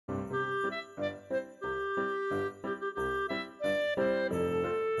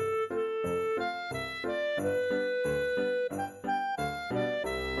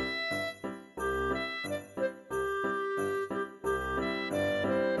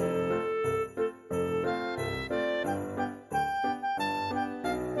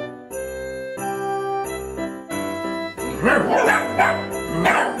You're not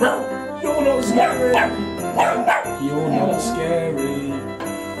scary. You're not scary.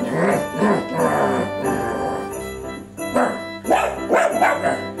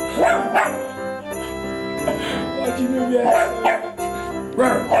 Why'd you move your head?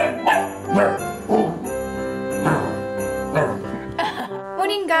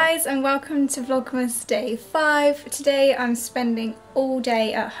 Morning guys, and welcome to Vlogmas day 5. Today I'm spending all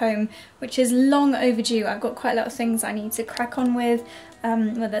day at home, which is long overdue. I've got quite a lot of things I need to crack on with,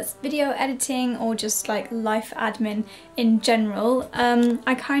 whether it's video editing or just like life admin in general.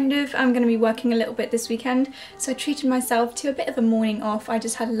 I kind of am going to be working a little bit this weekend, so I treated myself to a bit of a morning off. I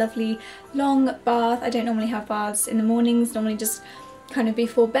just had a lovely long bath. I don't normally have baths in the mornings, normally just kind of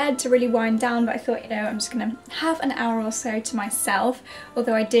before bed to really wind down, but I thought, you know, I'm just gonna have an hour or so to myself,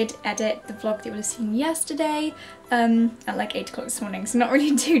 although I did edit the vlog that you would have seen yesterday at like 8 o'clock this morning, so not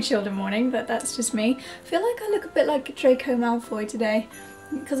really too chilled a morning, but that's just me. I feel like I look a bit like Draco Malfoy today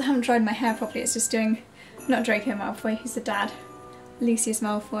because I haven't dried my hair properly. It's just doing, not Draco Malfoy, he's the dad, Lucius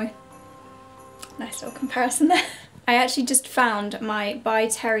Malfoy. Nice little comparison there. I actually just found my By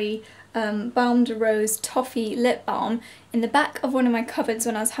Terry Balm de Rose Toffee lip balm in the back of one of my cupboards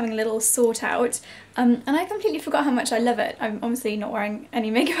when I was having a little sort out, and I completely forgot how much I love it. I'm obviously not wearing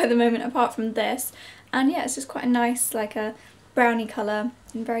any makeup at the moment apart from this, and yeah, it's just quite a nice, like a brownie colour,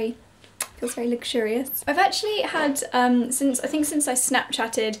 and feels very luxurious. I've actually had since I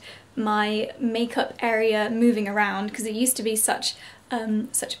Snapchatted my makeup area moving around, because it used to be such a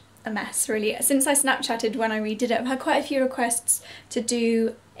mess really. Since I Snapchatted when I redid it, I've had quite a few requests to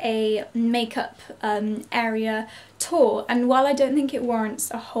do a makeup area tour, and while I don't think it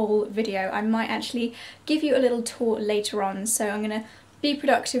warrants a whole video, I might actually give you a little tour later on. So I'm gonna be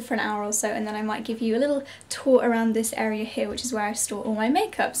productive for an hour or so, and then I might give you a little tour around this area here, which is where I store all my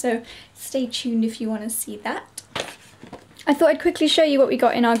makeup, so stay tuned if you want to see that. I thought I'd quickly show you what we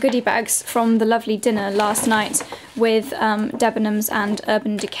got in our goodie bags from the lovely dinner last night with Debenhams and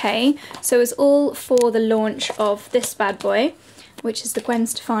Urban Decay. So it's all for the launch of this bad boy, which is the Gwen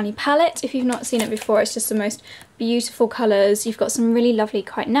Stefani palette. If you've not seen it before, it's just the most beautiful colours. You've got some really lovely,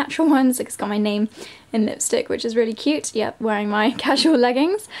 quite natural ones. It's got my name in lipstick, which is really cute. Yep, wearing my casual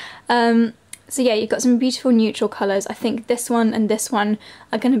leggings. So yeah, you've got some beautiful neutral colours. I think this one and this one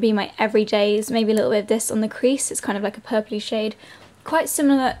are going to be my everydays. Maybe a little bit of this on the crease. It's kind of like a purpley shade. Quite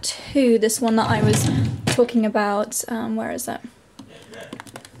similar to this one that I was talking about. Where is that?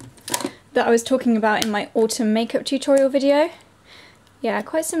 That I was talking about in my autumn makeup tutorial video. Yeah,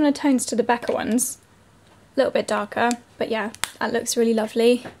 quite similar tones to the Becca ones. A little bit darker, but yeah, that looks really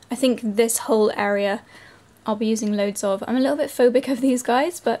lovely. I think this whole area I'll be using loads of. I'm a little bit phobic of these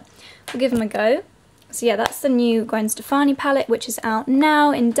guys, but we'll give them a go. So yeah, that's the new Gwen Stefani palette, which is out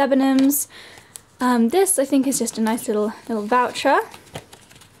now in Debenhams. This I think is just a nice little voucher.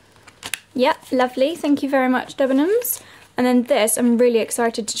 Yeah, lovely. Thank you very much, Debenhams. And then this, I'm really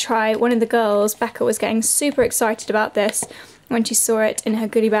excited to try. One of the girls, Becca, was getting super excited about this when she saw it in her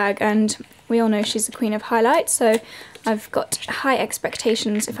goodie bag, and we all know she's the queen of highlights, so I've got high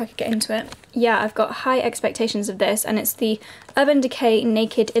expectations. If I could get into it. Yeah, I've got high expectations of this, and it's the Urban Decay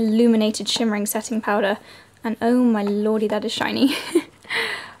Naked Illuminated Shimmering Setting Powder, and oh my lordy, that is shiny.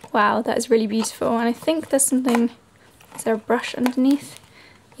 Wow, that is really beautiful, and I think there's something, is there a brush underneath?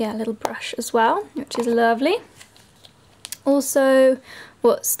 Yeah, a little brush as well, which is lovely. Also,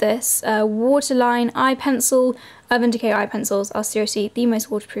 what's this? Waterline eye pencil. Urban Decay eye pencils are seriously the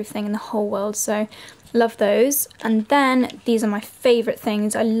most waterproof thing in the whole world, so love those. And then these are my favourite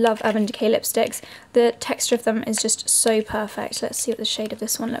things. I love Urban Decay lipsticks. The texture of them is just so perfect. Let's see what the shade of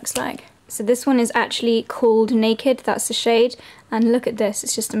this one looks like. So this one is actually called Naked, that's the shade. And look at this,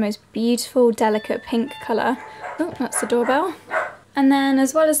 it's just the most beautiful, delicate pink colour. Oh, that's the doorbell. And then,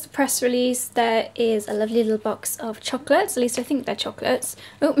 as well as the press release, there is a lovely little box of chocolates. At least I think they're chocolates.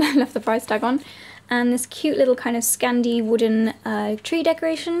 Oh, I left the price tag on. And this cute little kind of Scandi wooden tree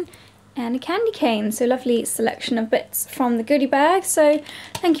decoration and a candy cane. So lovely selection of bits from the goodie bag. So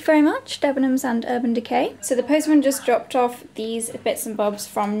thank you very much, Debenhams and Urban Decay. So the postman just dropped off these bits and bobs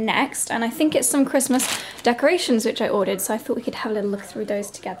from Next, and I think it's some Christmas decorations which I ordered, so I thought we could have a little look through those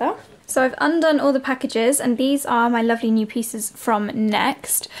together. So I've undone all the packages, and these are my lovely new pieces from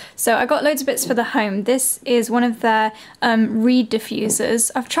Next. So I got loads of bits for the home. This is one of their reed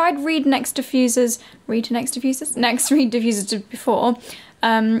diffusers. I've tried Next reed diffusers before,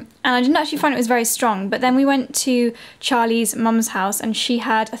 and I didn't actually find it was very strong, but then we went to Charlie's mum's house, and she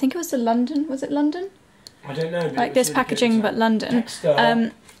had, I think it was the London, was it London? I don't know. Like this packaging, but London.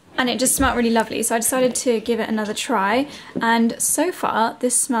 and it just smelled really lovely, so I decided to give it another try, and so far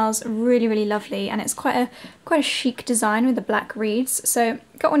this smells really, really lovely, and it's quite a chic design with the black reeds, so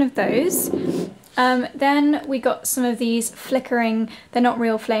got one of those. Then we got some of these flickering, they're not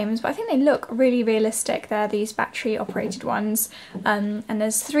real flames, but I think they look really realistic. They're these battery operated ones, and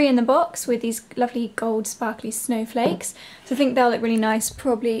there's 3 in the box with these lovely gold sparkly snowflakes, so I think they'll look really nice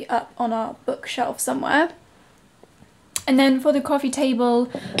probably up on our bookshelf somewhere. And then for the coffee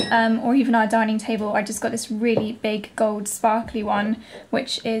table, or even our dining table, I just got this really big gold sparkly one,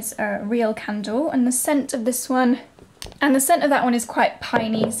 which is a real candle, and the scent of this one, and the scent of that one is quite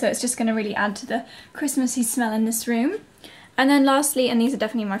piney, so it's just going to really add to the Christmassy smell in this room. And then lastly, and these are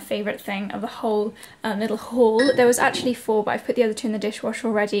definitely my favourite thing of the whole little haul, there was actually 4, but I've put the other 2 in the dishwasher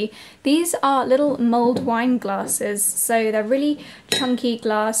already. These are little mulled wine glasses, so they're really chunky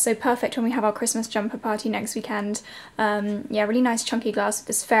glass, so perfect when we have our Christmas jumper party next weekend. Yeah, really nice chunky glass with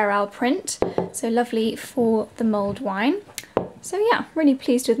this Fair Owl print, so lovely for the mulled wine. So yeah, really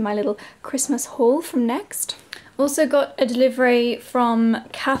pleased with my little Christmas haul from Next. Also got a delivery from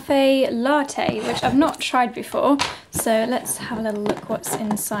Cafe Latte, which I've not tried before, so let's have a little look what's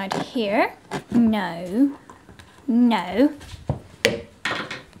inside here. No.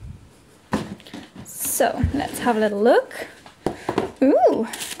 So let's have a little look. Ooh,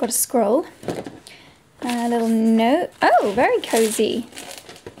 got a scroll. A little note. Oh, very cozy.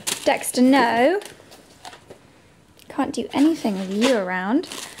 Dexter, no. Can't do anything with you around.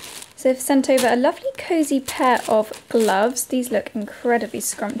 So they've sent over a lovely cozy pair of gloves. These look incredibly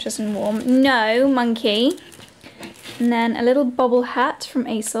scrumptious and warm. No, monkey. And then a little bobble hat from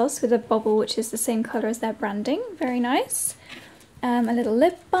ASOS with a bobble which is the same colour as their branding. Very nice. A little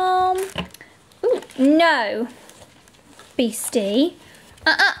lip balm. Ooh, no. Beastie.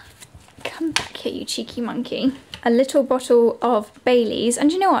 Come back here, you cheeky monkey. A little bottle of Baileys.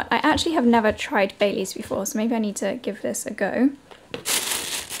 And you know what? I actually have never tried Baileys before, so maybe I need to give this a go.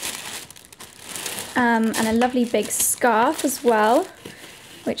 And a lovely big scarf as well,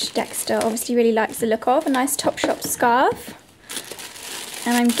 which Dexter obviously really likes the look of. A nice Topshop scarf.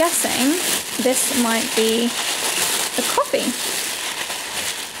 And I'm guessing this might be a coffee.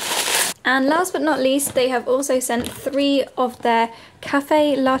 And last but not least, they have also sent 3 of their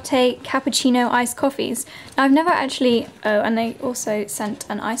Cafe Latte Cappuccino iced coffees. Now I've never actually, oh, and they also sent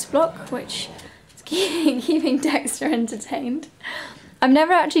an ice block, which is keeping Dexter entertained. I've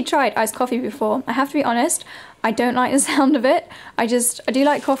never actually tried iced coffee before. I have to be honest, I don't like the sound of it. I do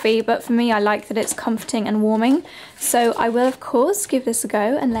like coffee, but for me I like that it's comforting and warming. So I will of course give this a go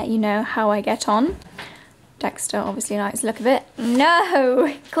and let you know how I get on. Dexter obviously likes the look of it.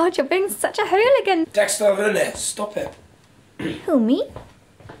 No! God, you're being such a hooligan! Dexter, really? Stop it. Who, me?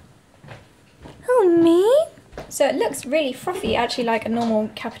 Who, me? So it looks really frothy, actually like a normal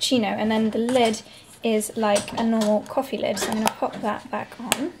cappuccino, and then the lid is like a normal coffee lid, so I'm going to pop that back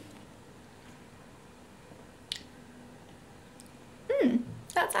on.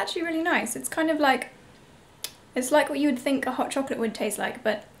 That's actually really nice. It's kind of like, it's like what you would think a hot chocolate would taste like,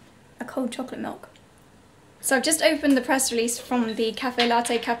 but a cold chocolate milk. So I've just opened the press release from the Cafe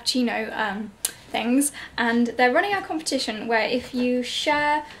Latte Cappuccino things, and they're running a competition where if you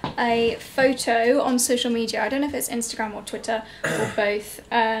share a photo on social media, I don't know if it's Instagram or Twitter or both,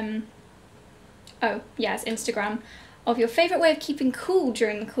 oh yeah, it's Instagram, of your favourite way of keeping cool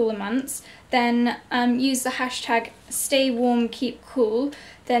during the cooler months, then use the hashtag #StayWarmKeepCool,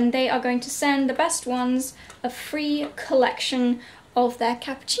 then they are going to send the best ones a free collection of their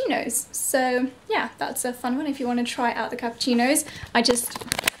cappuccinos. So yeah, that's a fun one if you want to try out the cappuccinos.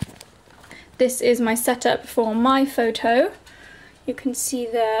 This is my setup for my photo. You can see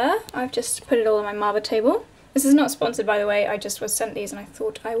there, I've just put it all on my Mumblr table. This is not sponsored, by the way, I just was sent these and I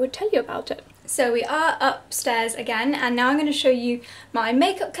thought I would tell you about it. So we are upstairs again, and now I'm going to show you my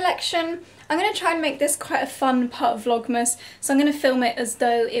makeup collection. I'm going to try and make this quite a fun part of Vlogmas, so I'm going to film it as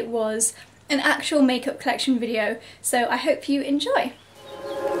though it was an actual makeup collection video, so I hope you enjoy.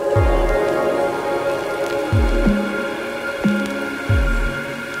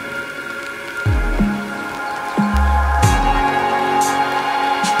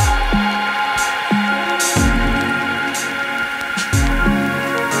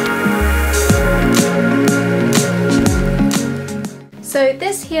 So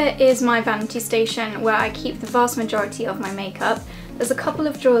this here is my vanity station where I keep the vast majority of my makeup. There's a couple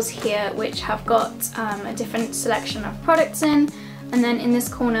of drawers here which have got a different selection of products in, and then in this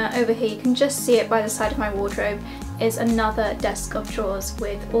corner over here, you can just see it by the side of my wardrobe, is another desk of drawers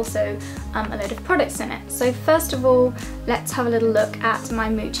with also a load of products in it. So first of all, let's have a little look at my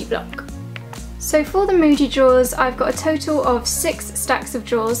Muji block. So for the Muji drawers, I've got a total of 6 stacks of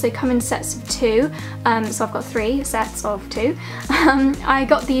drawers. They come in sets of 2, so I've got 3 sets of 2. I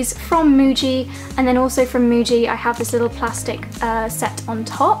got these from Muji, and then also from Muji I have this little plastic set on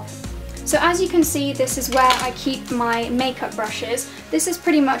top. So as you can see, this is where I keep my makeup brushes. This is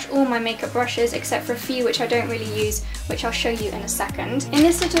pretty much all my makeup brushes except for a few which I don't really use, which I'll show you in a second. In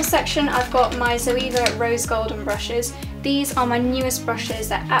this little section I've got my Zoeva Rose Golden brushes. These are my newest brushes.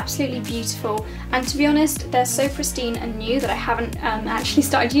 They're absolutely beautiful, and to be honest they're so pristine and new that I haven't actually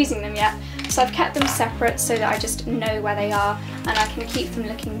started using them yet. So I've kept them separate so that I just know where they are and I can keep them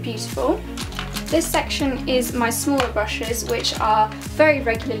looking beautiful. This section is my smaller brushes, which are very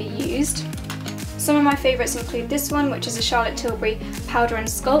regularly used. Some of my favourites include this one, which is a Charlotte Tilbury Powder and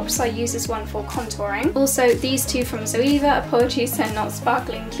Sculpt, so I use this one for contouring. Also these two from Zoeva, apologies they're not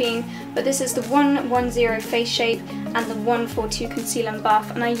sparkling clean, but this is the 110 Face Shape and the 142 Conceal and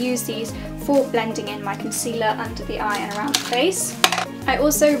Buff, and I use these for blending in my concealer under the eye and around the face. I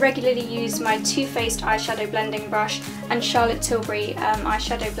also regularly use my Too Faced eyeshadow blending brush and Charlotte Tilbury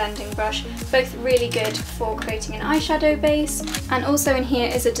eyeshadow blending brush, both really good for creating an eyeshadow base. And also in here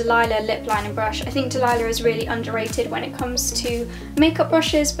is a Delilah lip liner brush. I think Delilah is really underrated when it comes to makeup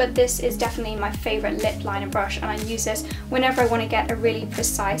brushes, but this is definitely my favourite lip liner brush, and I use this whenever I want to get a really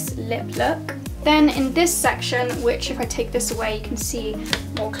precise lip look. Then in this section, which if I take this away you can see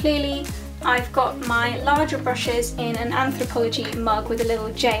more clearly, I've got my larger brushes in an Anthropology mug with a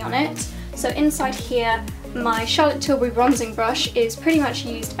little J on it. So inside here, my Charlotte Tilbury bronzing brush is pretty much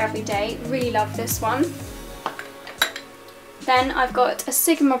used every day. Really love this one. Then I've got a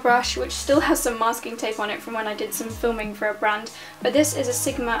Sigma brush, which still has some masking tape on it from when I did some filming for a brand. But this is a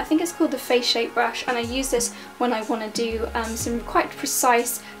Sigma, I think it's called the Face Shape brush, and I use this when I want to do some quite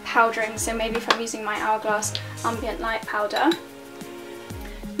precise powdering. So maybe if I'm using my Hourglass Ambient Light powder.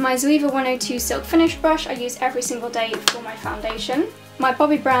 My Zoeva 102 Silk Finish brush I use every single day for my foundation. My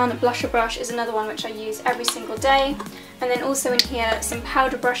Bobbi Brown blusher brush is another one which I use every single day. And then also in here some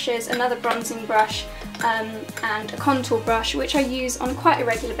powder brushes, another bronzing brush, and a contour brush which I use on quite a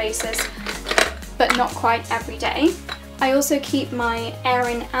regular basis, but not quite every day. I also keep my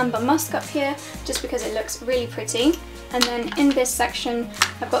Erin Amber Musk up here just because it looks really pretty. And then in this section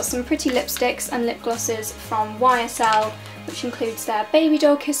I've got some pretty lipsticks and lip glosses from YSL, which includes their Baby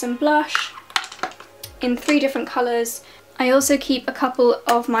Doll Kiss and Blush in 3 different colours. I also keep a couple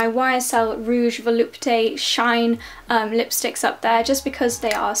of my YSL Rouge Volupté Shine lipsticks up there just because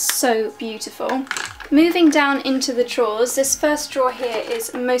they are so beautiful. Moving down into the drawers, this first drawer here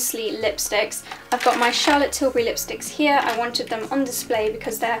is mostly lipsticks. I've got my Charlotte Tilbury lipsticks here. I wanted them on display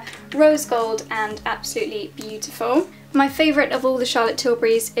because they're rose gold and absolutely beautiful. My favourite of all the Charlotte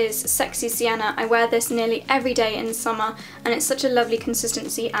Tilburys is Sexy Sienna. I wear this nearly every day in summer and it's such a lovely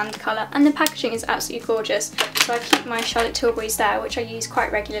consistency and colour, and the packaging is absolutely gorgeous, so I keep my Charlotte Tilburys there, which I use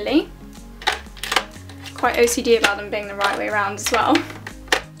quite regularly. Quite OCD about them being the right way around as well.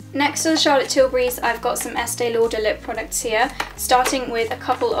 Next to the Charlotte Tilburys, I've got some Estee Lauder lip products here, starting with a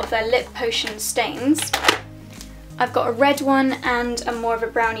couple of their Lip Potion stains. I've got a red one and a more of a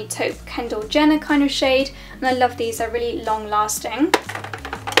brownie taupe Kendall Jenner kind of shade, and I love these, they're really long lasting.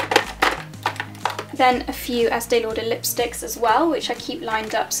 Then a few Estee Lauder lipsticks as well, which I keep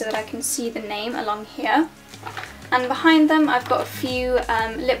lined up so that I can see the name along here. And behind them I've got a few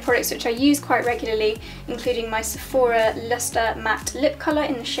lip products which I use quite regularly, including my Sephora Luster Matte Lip Colour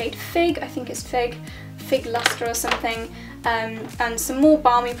in the shade Fig, I think it's Fig Luster or something, and some more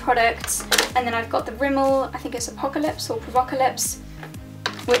balmy products. And then I've got the Rimmel, I think it's Apocalypse or Provocalypse,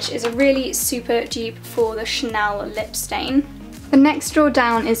 which is a really super dupe for the Chanel lip stain. The next drawer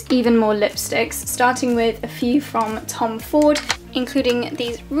down is even more lipsticks, starting with a few from Tom Ford, including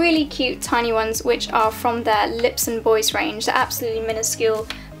these really cute tiny ones which are from their Lips and Boys range. They're absolutely minuscule,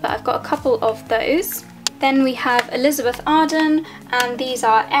 but I've got a couple of those. Then we have Elizabeth Arden, and these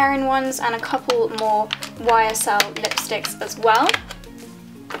are Erin ones, and a couple more YSL lipsticks as well.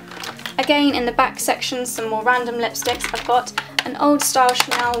 Again, in the back section, some more random lipsticks. I've got an old style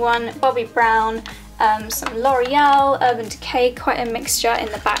Chanel one, Bobbi Brown, some L'Oreal, Urban Decay, quite a mixture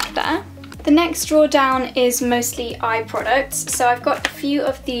in the back there. The next drawer down is mostly eye products, so I've got a few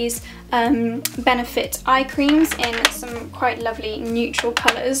of these Benefit eye creams in some quite lovely neutral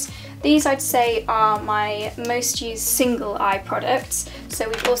colours. These I'd say are my most used single eye products. So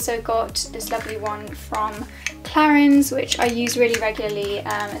we've also got this lovely one from Clarins, which I use really regularly,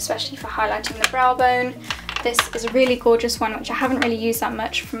 especially for highlighting the brow bone. This is a really gorgeous one which I haven't really used that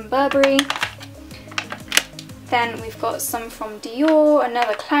much, from Burberry. Then we've got some from Dior,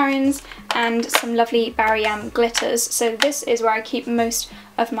 another Clarins, and some lovely Barry glitters. So this is where I keep most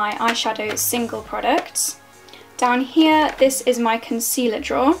of my eyeshadow single products. Down here, this is my concealer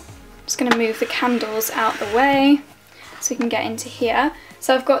drawer. I'm just going to move the candles out the way so we can get into here.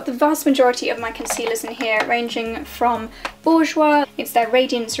 So I've got the vast majority of my concealers in here, ranging from Bourjois. It's their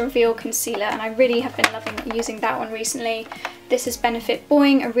Radiance Reveal Concealer, and I really have been loving using that one recently. This is Benefit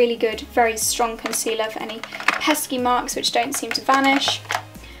Boing, a really good, very strong concealer for any pesky marks which don't seem to vanish.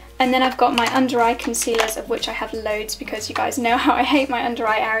 And then I've got my under eye concealers, of which I have loads because you guys know how I hate my under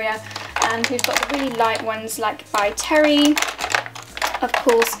eye area. And we've got the really light ones like by Terry, of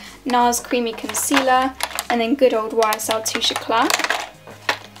course, NARS Creamy Concealer, and then good old YSL Touche Eclat.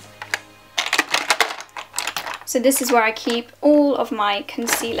 So this is where I keep all of my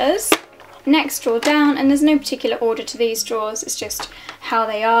concealers. Next drawer down, and there's no particular order to these drawers, it's just how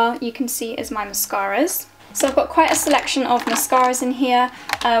they are, you can see is my mascaras. So I've got quite a selection of mascaras in here.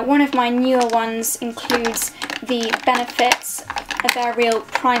 One of my newer ones includes the Benefits Real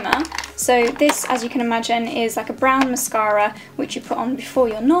Primer. So this, as you can imagine, is like a brown mascara which you put on before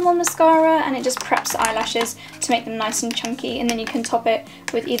your normal mascara, and it just preps the eyelashes to make them nice and chunky, and then you can top it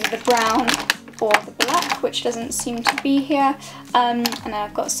with either the brown or the black, which doesn't seem to be here. And then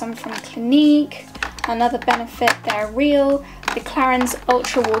I've got some from Clinique, another Benefit They're Real, the Clarins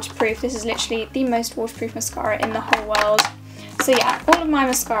Ultra Waterproof. This is literally the most waterproof mascara in the whole world. So yeah, all of my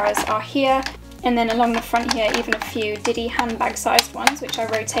mascaras are here, and then along the front here even a few Diddy handbag sized ones which I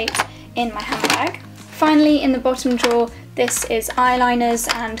rotate in my handbag. Finally, in the bottom drawer, this is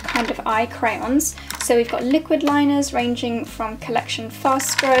eyeliners and kind of eye crayons. So we've got liquid liners ranging from Collection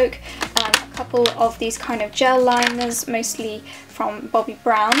Fast Stroke, a couple of these kind of gel liners, mostly from Bobbi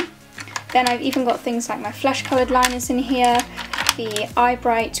Brown. Then I've even got things like my flesh coloured liners in here, the Eye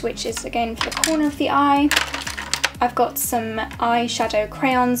Bright, which is again for the corner of the eye. I've got some eyeshadow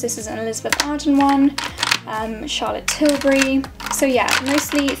crayons. This is an Elizabeth Arden one, Charlotte Tilbury. So yeah,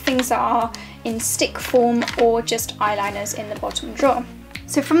 mostly things that are in stick form or just eyeliners in the bottom drawer.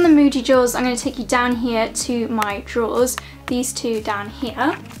 So from the Moody drawers, I'm going to take you down here to my drawers, these two down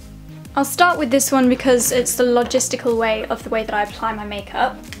here. I'll start with this one because it's the logistical way of the way that I apply my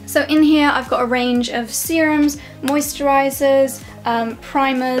makeup. So in here I've got a range of serums, moisturisers,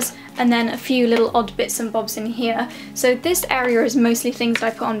 primers, and then a few little odd bits and bobs in here. So this area is mostly things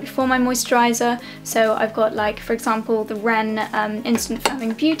that I put on before my moisturiser. So I've got, like, for example, the Ren Instant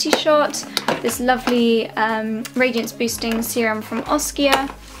Firming Beauty Shot, this lovely radiance boosting serum from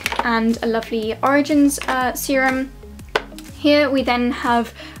Oskia, and a lovely Origins serum. Here we then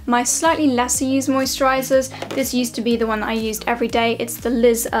have my slightly lesser used moisturisers. This used to be the one that I used every day. It's the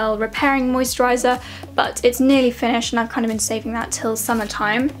Liz Earle Repairing Moisturiser, but it's nearly finished and I've kind of been saving that till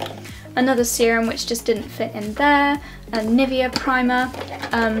summertime. Another serum which just didn't fit in there, a Nivea primer,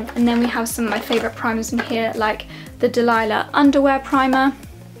 and then we have some of my favourite primers in here, like the Delilah Underwear Primer.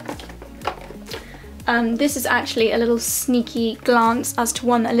 This is actually a little sneaky glance as to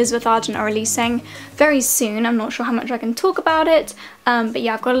one that Elizabeth Arden are releasing very soon. I'm not sure how much I can talk about it, but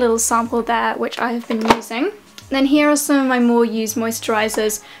yeah, I've got a little sample there which I have been using. Then here are some of my more used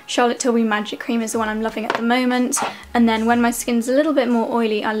moisturisers. Charlotte Tilbury Magic Cream is the one I'm loving at the moment, and then when my skin's a little bit more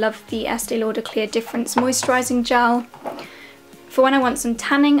oily, I love the Estee Lauder Clear Difference Moisturising Gel. For when I want some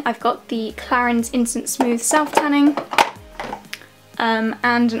tanning, I've got the Clarins Instant Smooth Self Tanning.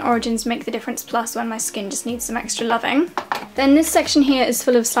 And an Origins Make the Difference Plus when my skin just needs some extra loving. Then this section here is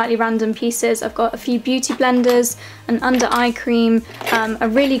full of slightly random pieces. I've got a few beauty blenders, an under eye cream, a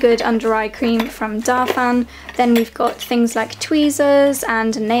really good under eye cream from Darphan. Then we've got things like tweezers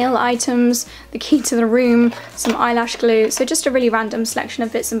and nail items, the key to the room, some eyelash glue, so just a really random selection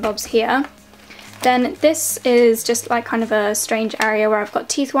of bits and bobs here. Then this is just like kind of a strange area where I've got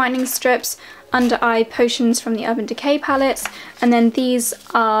teeth whitening strips, under eye potions from the Urban Decay palettes, and then these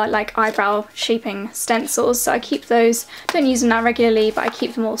are like eyebrow shaping stencils, so I keep those. Don't use them that regularly, but I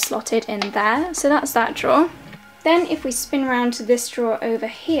keep them all slotted in there. So that's that drawer. Then if we spin around to this drawer over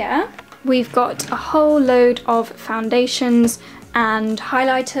here, we've got a whole load of foundations and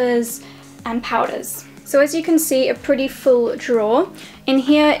highlighters and powders. So as you can see, a pretty full drawer. In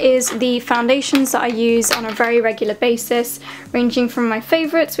here is the foundations that I use on a very regular basis, ranging from my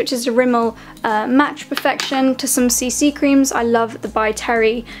favourites, which is a Rimmel Match Perfection, to some CC creams. I love the By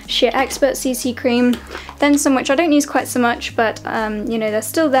Terry Sheer Expert CC cream. Then some which I don't use quite so much, but you know, they're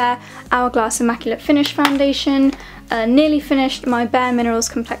still there. Hourglass Immaculate Finish Foundation, nearly finished my Bare Minerals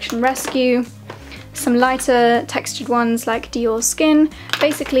Complexion Rescue, some lighter textured ones like Dior Skin,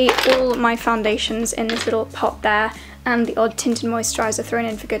 basically all my foundations in this little pot there, and the odd tinted moisturiser thrown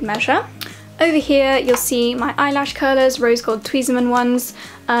in for good measure. Over here you'll see my eyelash curlers, rose gold Tweezerman ones,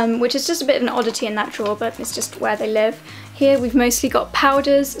 which is just a bit of an oddity in that drawer, but it's just where they live. Here we've mostly got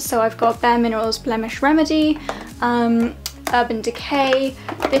powders, so I've got Bare Minerals Blemish Remedy, Urban Decay,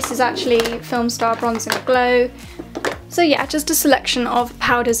 this is actually Film Star Bronze and Glow. So yeah, just a selection of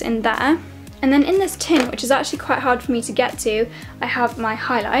powders in there. And then in this tin, which is actually quite hard for me to get to, I have my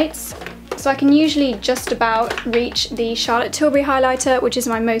highlights. So I can usually just about reach the Charlotte Tilbury highlighter, which is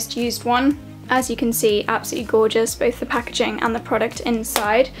my most used one. As you can see, absolutely gorgeous, both the packaging and the product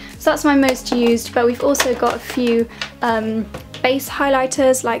inside. So that's my most used, but we've also got a few base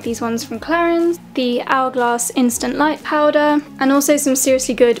highlighters like these ones from Clarins, the Hourglass Instant Light Powder, and also some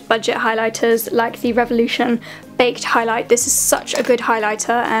seriously good budget highlighters like the Revolution Baked Highlight. This is such a good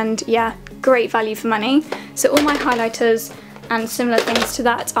highlighter and yeah, great value for money. So all my highlighters and similar things to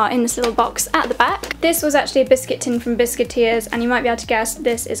that are in this little box at the back. This was actually a biscuit tin from Biscuiteers, and you might be able to guess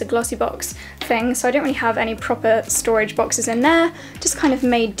this is a glossy box thing, so I don't really have any proper storage boxes in there, just kind of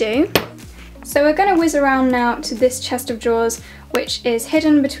made do. So we're going to whiz around now to this chest of drawers, which is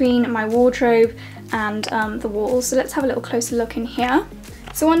hidden between my wardrobe and the walls. So let's have a little closer look in here.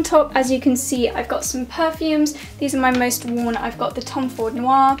 So on top, as you can see, I've got some perfumes. These are my most worn. I've got the Tom Ford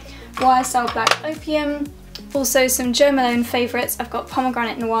Noir, YSL Black Opium, also some Jo Malone favourites. I've got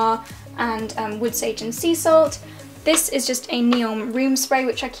Pomegranate Noir and Wood Sage and Sea Salt. This is just a neon room spray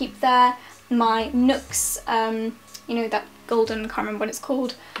which I keep there. My Nooks, you know, that golden, can't remember what it's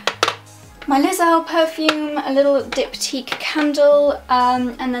called. My Lizelle perfume, a little Diptyque candle,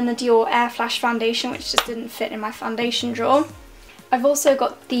 and then the Dior Air Flash foundation, which just didn't fit in my foundation drawer. I've also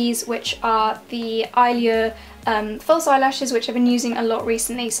got these, which are the Eylure false eyelashes, which I've been using a lot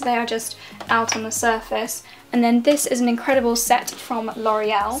recently, so they are just out on the surface. And then this is an incredible set from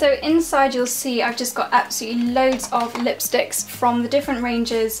L'Oreal. So inside you'll see I've just got absolutely loads of lipsticks from the different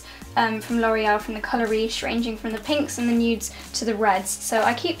ranges from L'Oreal, from the Colour Riche, ranging from the pinks and the nudes to the reds. So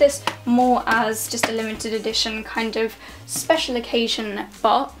I keep this more as just a limited edition kind of special occasion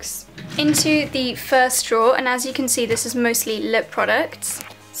box. Into the first drawer, and as you can see this is mostly lip products.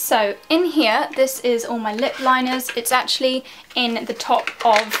 So in here, this is all my lip liners. It's actually in the top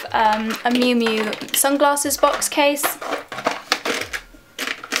of a Miu Miu sunglasses box case.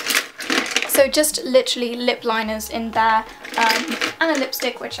 So just literally lip liners in there, and a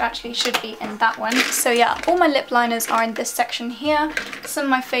lipstick which actually should be in that one. So yeah, all my lip liners are in this section here. Some of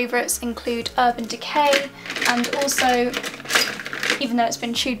my favourites include Urban Decay, and also, even though it's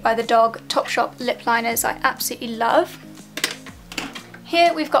been chewed by the dog, Topshop lip liners I absolutely love.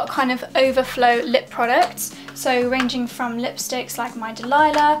 Here we've got kind of overflow lip products, so ranging from lipsticks like my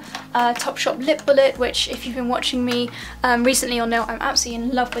Delilah, Topshop Lip Bullet, which if you've been watching me recently you'll know I'm absolutely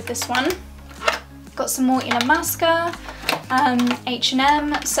in love with this one. Got some more Illamasqua,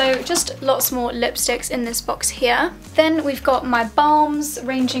 H&M, so just lots more lipsticks in this box here. Then we've got my balms,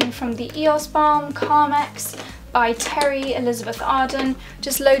 ranging from the EOS Balm, Carmex, by Terry, Elizabeth Arden,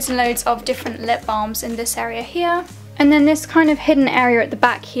 just loads and loads of different lip balms in this area here. And then this kind of hidden area at the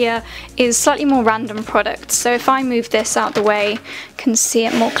back here is slightly more random products. So if I move this out the way, you can see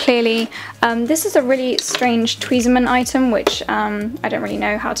it more clearly. This is a really strange Tweezerman item, which I don't really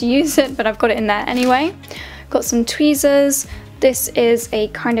know how to use it, but I've got it in there anyway. Got some tweezers. This is a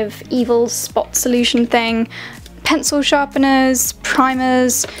kind of evil spot solution thing. Pencil sharpeners,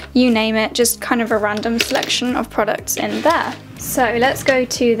 primers, you name it, just kind of a random selection of products in there. So let's go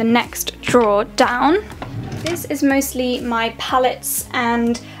to the next drawer down. This is mostly my palettes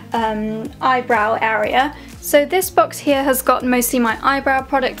and eyebrow area. So this box here has got mostly my eyebrow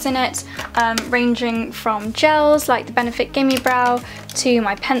products in it, ranging from gels like the Benefit Gimme Brow to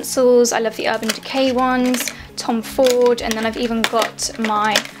my pencils. I love the Urban Decay ones, Tom Ford, and then I've even got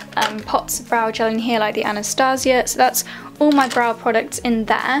my Potts brow gel in here like the Anastasia. So that's all my brow products in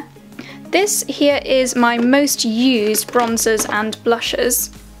there. This here is my most used bronzers and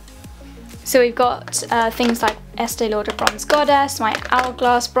blushers. So we've got things like Estee Lauder Bronze Goddess, my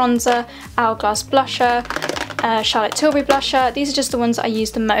Hourglass bronzer, Hourglass blusher, Charlotte Tilbury blusher. These are just the ones I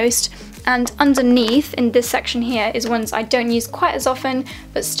use the most. And underneath in this section here is ones I don't use quite as often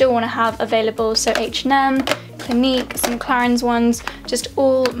but still want to have available. So H&M, Clinique, some Clarins ones, just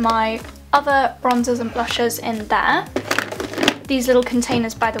all my other bronzers and blushers in there. These little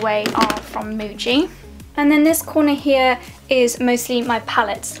containers, by the way, are from Muji. And then this corner here is mostly my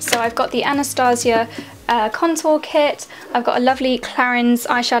palettes. So I've got the Anastasia contour kit, I've got a lovely Clarins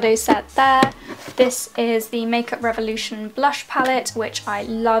eyeshadow set there. This is the Makeup Revolution blush palette, which I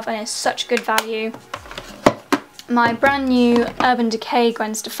love and is such good value. My brand new Urban Decay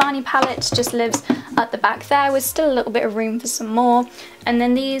Gwen Stefani palette just lives at the back there with still a little bit of room for some more. And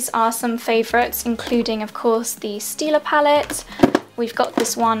then these are some favourites, including of course the Steeler palette. We've got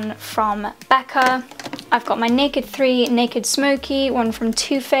this one from Becca. I've got my Naked 3 Naked Smoky, one from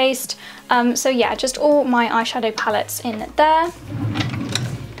Too Faced. So yeah, just all my eyeshadow palettes in there.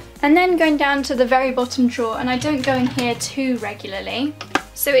 And then going down to the very bottom drawer, and I don't go in here too regularly.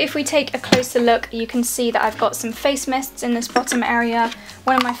 So if we take a closer look, you can see that I've got some face mists in this bottom area.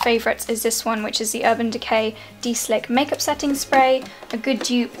 One of my favourites is this one, which is the Urban Decay De-Slick Makeup Setting Spray. A good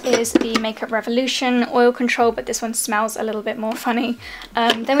dupe is the Makeup Revolution Oil Control, but this one smells a little bit more funny.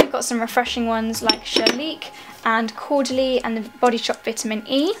 Then we've got some refreshing ones like Charlique and Cordially and the Body Shop Vitamin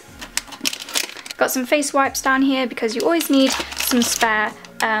E. Got some face wipes down here because you always need some spare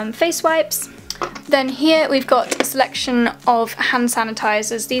face wipes. Then here we've got a selection of hand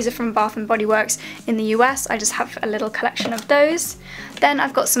sanitizers. These are from Bath & Body Works in the US. I just have a little collection of those. Then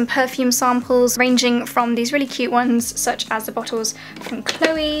I've got some perfume samples ranging from these really cute ones such as the bottles from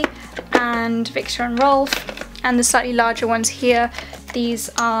Chloe and Victor and Rolf, and the slightly larger ones here. These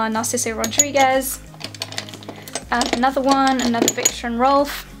are Narciso Rodriguez, another one, another Victor and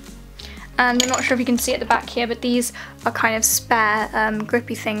Rolf. And I'm not sure if you can see at the back here, but these are kind of spare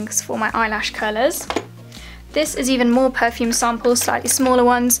grippy things for my eyelash curlers. This is even more perfume samples, slightly smaller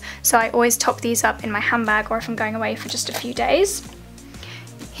ones, so I always top these up in my handbag or if I'm going away for just a few days.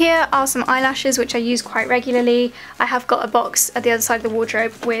 Here are some eyelashes which I use quite regularly. I have got a box at the other side of the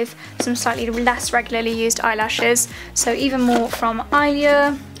wardrobe with some slightly less regularly used eyelashes, so even more from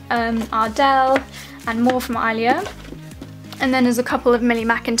Eylure, Ardell, and more from Eylure. And then there's a couple of Millie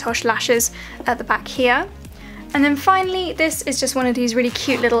Mackintosh lashes at the back here. And then finally, this is just one of these really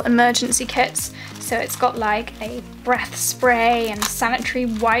cute little emergency kits. So it's got like a breath spray and sanitary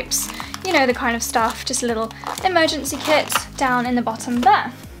wipes, you know, the kind of stuff, just a little emergency kit down in the bottom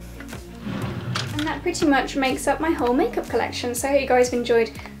there. And that pretty much makes up my whole makeup collection, so I hope you guys have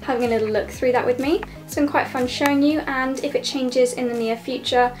enjoyed having a little look through that with me. It's been quite fun showing you, and if it changes in the near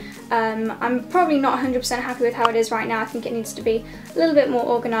future, I'm probably not 100% happy with how it is right now. I think it needs to be a little bit more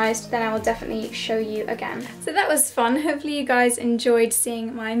organised, then I will definitely show you again. So that was fun. Hopefully you guys enjoyed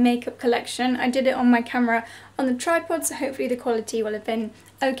seeing my makeup collection. I did it on my camera on the tripod, so hopefully the quality will have been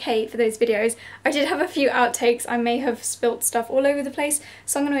okay for those videos. I did have a few outtakes. I may have spilt stuff all over the place,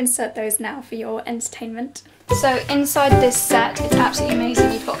 so I'm going to insert those now for your entertainment. So inside this set, it's absolutely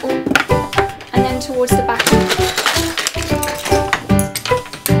amazing. You've got all, and then towards the back,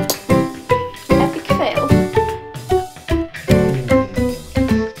 epic fail.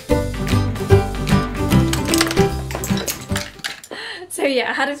 So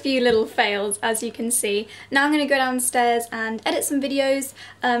yeah, I had a few little fails, as you can see. Now I'm going to go downstairs and edit some videos.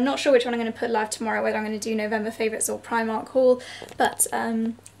 Not sure which one I'm going to put live tomorrow, whether I'm going to do November favourites or Primark haul, but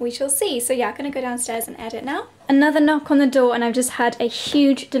we shall see. So yeah, I'm going to go downstairs and edit now. Another knock on the door, and I've just had a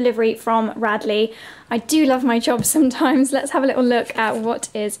huge delivery from Radley. I do love my job sometimes. Let's have a little look at what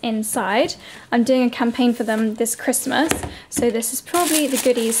is inside. I'm doing a campaign for them this Christmas, so this is probably the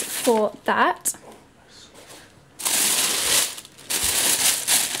goodies for that.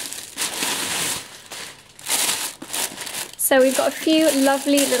 So we've got a few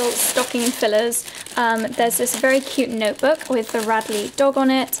lovely little stocking fillers. There's this very cute notebook with the Radley dog on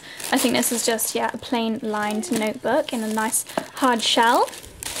it. I think this is just, yeah, a plain lined notebook in a nice hard shell.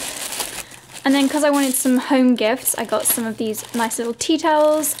 And then because I wanted some home gifts, I got some of these nice little tea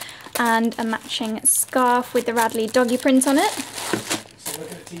towels and a matching scarf with the Radley doggy print on it. So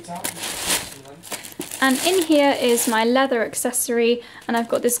look at the tea towel. And in here is my leather accessory, and I've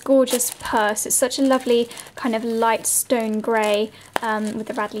got this gorgeous purse. It's such a lovely kind of light stone grey with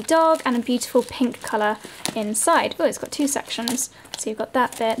the Radley dog and a beautiful pink colour inside. Oh, it's got two sections. So you've got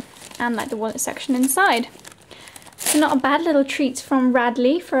that bit and like the wallet section inside. So not a bad little treat from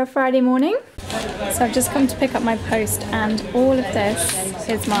Radley for a Friday morning. So I've just come to pick up my post, and all of this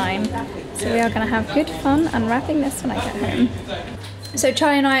is mine. So we are going to have good fun unwrapping this when I get home. So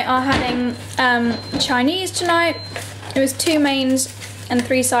Charlie and I are having Chinese tonight. It was 2 mains and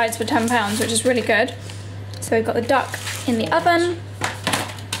 3 sides for £10, which is really good. So we've got the duck in the oven.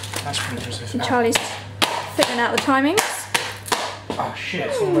 And Charlie's figuring out the timings. Oh shit,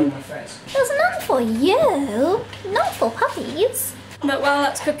 it's all over my face. There's none for you, not for puppies. But while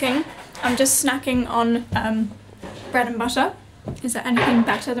that's cooking, I'm just snacking on bread and butter. Is there anything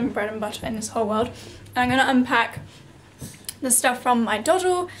better than bread and butter in this whole world? And I'm going to unpack the stuff from my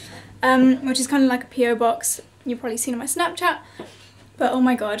doddle, which is kind of like a PO box. You've probably seen on my Snapchat, but oh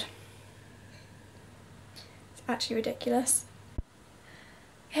my god, it's actually ridiculous.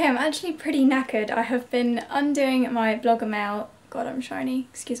 Okay, I'm actually pretty knackered. I have been undoing my blogger mail God, I'm shiny.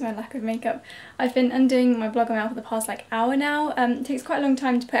 Excuse my lack of makeup. I've been undoing my Vlogmas out for the past like hour now. It takes quite a long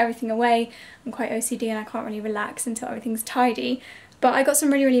time to put everything away. I'm quite OCD and I can't really relax until everything's tidy. But I got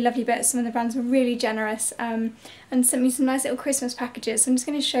some really lovely bits. Some of the brands were really generous and sent me some nice little Christmas packages. So I'm just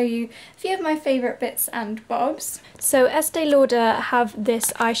going to show you a few of my favourite bits and bobs. So Estee Lauder have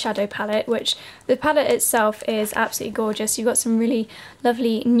this eyeshadow palette, which the palette itself is absolutely gorgeous. You've got some really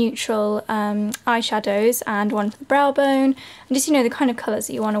lovely neutral eyeshadows and one for the brow bone. And just, you know, the kind of colours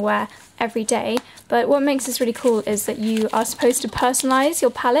that you want to wear every day. But what makes this really cool is that you are supposed to personalise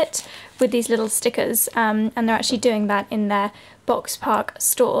your palette with these little stickers, and they're actually doing that in their Box Park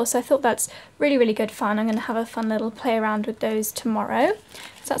store, so I thought that's really good fun. I'm going to have a fun little play around with those tomorrow.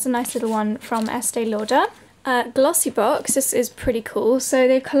 So that's a nice little one from Estee Lauder. Glossy Box, this is pretty cool. So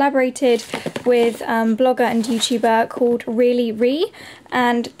they've collaborated with blogger and YouTuber called Really Ree,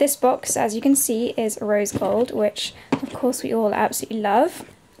 and this box, as you can see, is rose gold, which of course we all absolutely love.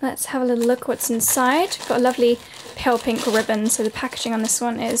 Let's have a little look what's inside. Got a lovely pale pink ribbon, so the packaging on this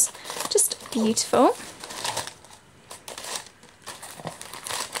one is just beautiful.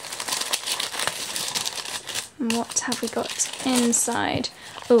 And what have we got inside?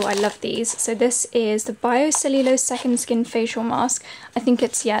 Oh, I love these. So this is the Biocellulose Second Skin Facial Mask. I think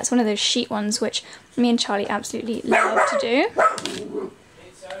it's, yeah, it's one of those sheet ones, which me and Charlie absolutely love to do.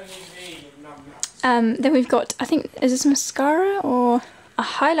 Then we've got, I think, is this mascara or a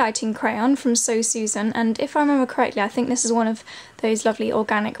highlighting crayon from So Susan, and if I remember correctly, I think this is one of those lovely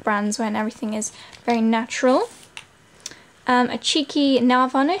organic brands when everything is very natural. A cheeky nail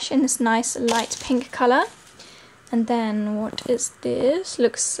varnish in this nice light pink colour. And then what is this? It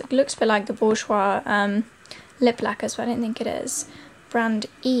looks a bit like the Bourjois lip lacquers, but I don't think it is. Brand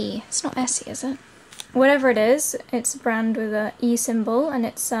E. It's not Essie, is it? Whatever it is, it's a brand with a E symbol, and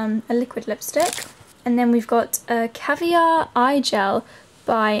it's a liquid lipstick. And then we've got a Caviar Eye Gel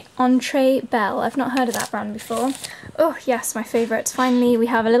by Entre Belle. I've not heard of that brand before. Oh yes, my favourite. Finally, we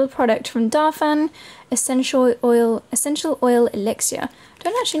have a little product from Darphin, Essential Oil Elixir. I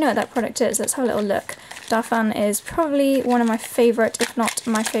don't actually know what that product is. Let's have a little look. Darphin is probably one of my favourite, if not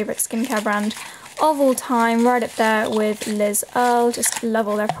my favourite skincare brand of all time. Right up there with Liz Earle. Just love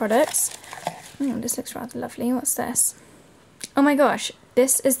all their products. Oh, this looks rather lovely. What's this? Oh my gosh,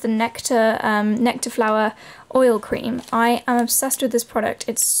 this is the Nectar Flower Oil Cream. I am obsessed with this product.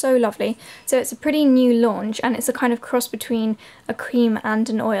 It's so lovely. So it's a pretty new launch, and it's a kind of cross between a cream and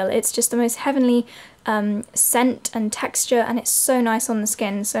an oil. It's just the most heavenly scent and texture, and it's so nice on the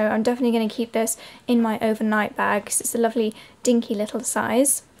skin. So I'm definitely going to keep this in my overnight bag because it's a lovely dinky little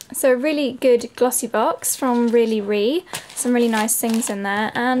size. So a really good glossy box from Really Ree. Some really nice things in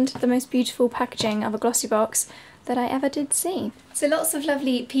there, and the most beautiful packaging of a glossy box that I ever did see. So lots of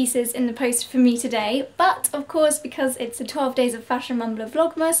lovely pieces in the post for me today, but of course, because it's the 12 Days of Fashion Mumblr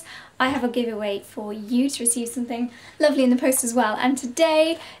Vlogmas, I have a giveaway for you to receive something lovely in the post as well. And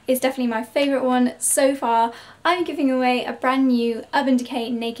today is definitely my favourite one so far. I'm giving away a brand new Urban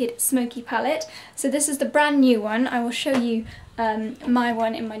Decay Naked Smoky palette. So this is the brand new one. I will show you my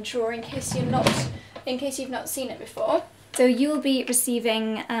one in my drawer in case you've not seen it before. So you'll be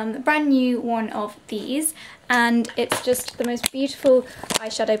receiving a brand new one of these, and it's just the most beautiful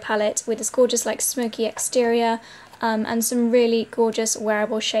eyeshadow palette with this gorgeous like smoky exterior and some really gorgeous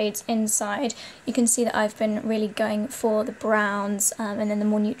wearable shades inside. You can see that I've been really going for the browns and then the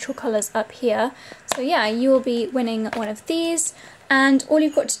more neutral colours up here. So yeah, you will be winning one of these, and all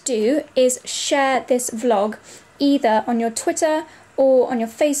you've got to do is share this vlog either on your Twitter or on your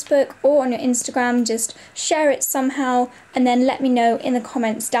Facebook or on your Instagram. Just share it somehow and then let me know in the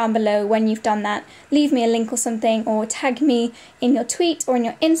comments down below when you've done that. Leave me a link or something, or tag me in your tweet or in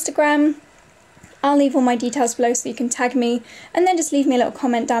your Instagram. I'll leave all my details below so you can tag me, and then just leave me a little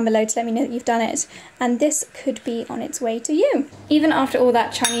comment down below to let me know that you've done it, and this could be on its way to you. Even after all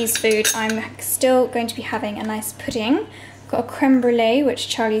that Chinese food, I'm still going to be having a nice pudding. Got a creme brulee which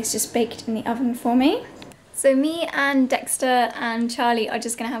Charlie's just baked in the oven for me. So me and Dexter and Charlie are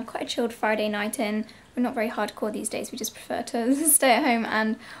just going to have quite a chilled Friday night in. We're not very hardcore these days, we just prefer to stay at home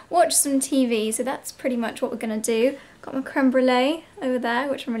and watch some TV, so that's pretty much what we're going to do. Got my creme brulee over there,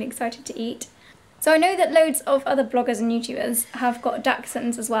 which I'm really excited to eat. So I know that loads of other bloggers and YouTubers have got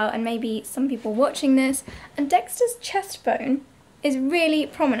Dachshunds as well, and maybe some people watching this, and Dexter's chest bone is really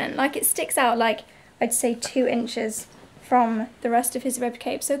prominent, like it sticks out like, I'd say 2 inches from the rest of his rib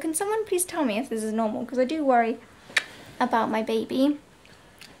cape. So can someone please tell me if this is normal, because I do worry about my baby.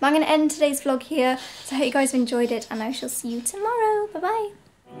 But I'm going to end today's vlog here, so I hope you guys have enjoyed it, and I shall see you tomorrow. Bye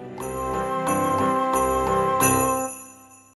bye.